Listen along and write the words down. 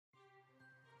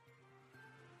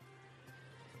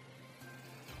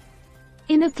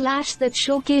In a clash that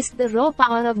showcased the raw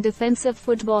power of defensive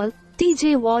football,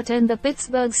 T.J. Watt and the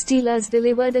Pittsburgh Steelers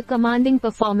delivered a commanding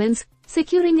performance,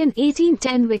 securing an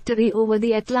 18-10 victory over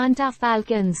the Atlanta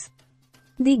Falcons.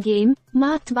 The game,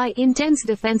 marked by intense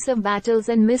defensive battles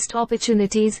and missed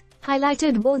opportunities,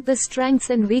 highlighted both the strengths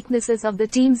and weaknesses of the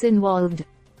teams involved.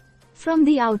 From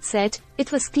the outset,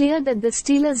 it was clear that the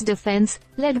Steelers' defense,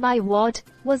 led by Watt,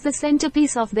 was the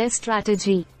centerpiece of their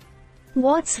strategy.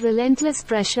 Watt's relentless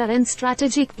pressure and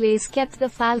strategic plays kept the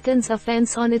Falcons'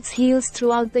 offense on its heels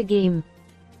throughout the game.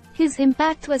 His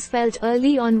impact was felt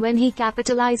early on when he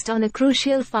capitalized on a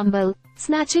crucial fumble,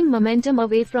 snatching momentum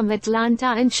away from Atlanta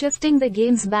and shifting the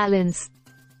game's balance.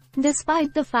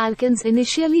 Despite the Falcons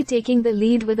initially taking the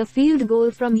lead with a field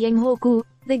goal from Yenghoku,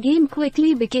 the game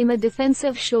quickly became a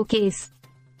defensive showcase.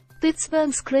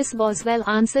 Pittsburgh's Chris Boswell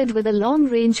answered with a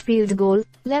long-range field goal,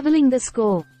 leveling the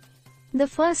score. The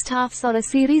first half saw a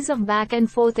series of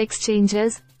back-and-forth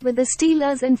exchanges, with the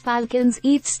Steelers and Falcons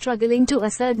each struggling to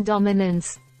assert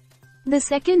dominance. The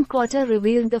second quarter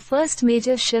revealed the first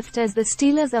major shift as the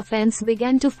Steelers' offense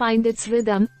began to find its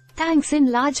rhythm, thanks in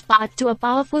large part to a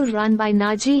powerful run by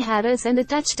Najee Harris and a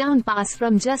touchdown pass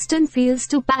from Justin Fields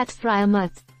to Pat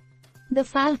Freiermuth. The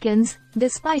Falcons,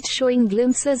 despite showing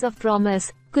glimpses of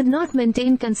promise, could not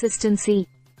maintain consistency.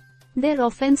 Their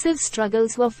offensive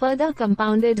struggles were further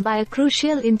compounded by a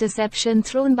crucial interception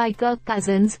thrown by Kirk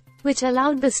Cousins, which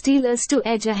allowed the Steelers to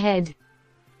edge ahead.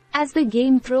 As the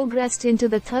game progressed into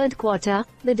the third quarter,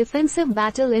 the defensive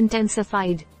battle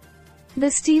intensified. The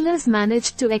Steelers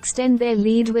managed to extend their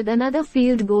lead with another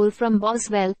field goal from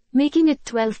Boswell, making it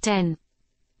 12-10.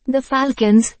 The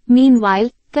Falcons,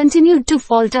 meanwhile, continued to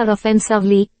falter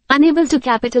offensively, unable to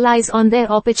capitalize on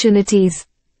their opportunities.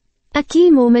 A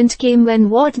key moment came when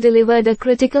Watt delivered a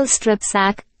critical strip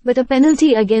sack, but a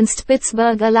penalty against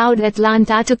Pittsburgh allowed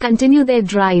Atlanta to continue their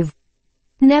drive.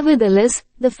 Nevertheless,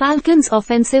 the Falcons'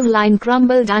 offensive line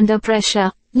crumbled under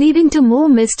pressure, leading to more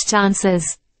missed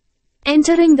chances.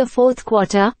 Entering the fourth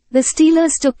quarter, the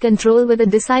Steelers took control with a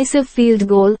decisive field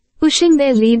goal, pushing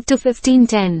their lead to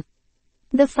 15-10.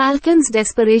 The Falcons'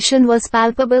 desperation was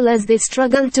palpable as they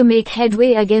struggled to make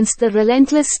headway against the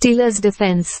relentless Steelers'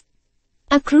 defense.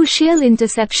 A crucial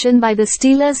interception by the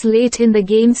Steelers late in the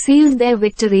game sealed their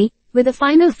victory, with a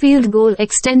final field goal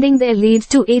extending their lead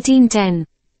to 18-10.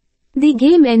 The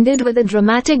game ended with a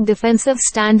dramatic defensive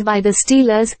stand by the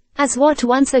Steelers, as Watt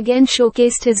once again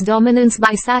showcased his dominance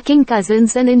by sacking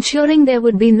Cousins and ensuring there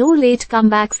would be no late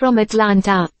comeback from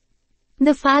Atlanta.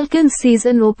 The Falcons'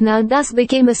 season opener thus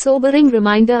became a sobering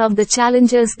reminder of the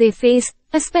challenges they face,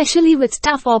 especially with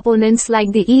tough opponents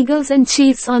like the Eagles and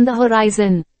Chiefs on the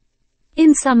horizon.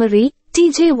 In summary,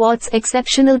 T.J. Watt's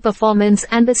exceptional performance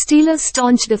and the Steelers'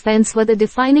 staunch defense were the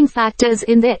defining factors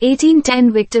in their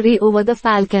 18-10 victory over the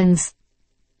Falcons.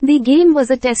 The game was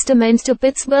a testament to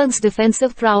Pittsburgh's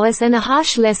defensive prowess and a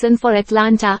harsh lesson for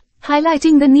Atlanta,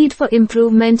 highlighting the need for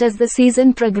improvement as the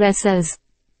season progresses.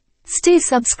 Stay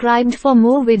subscribed for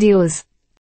more videos.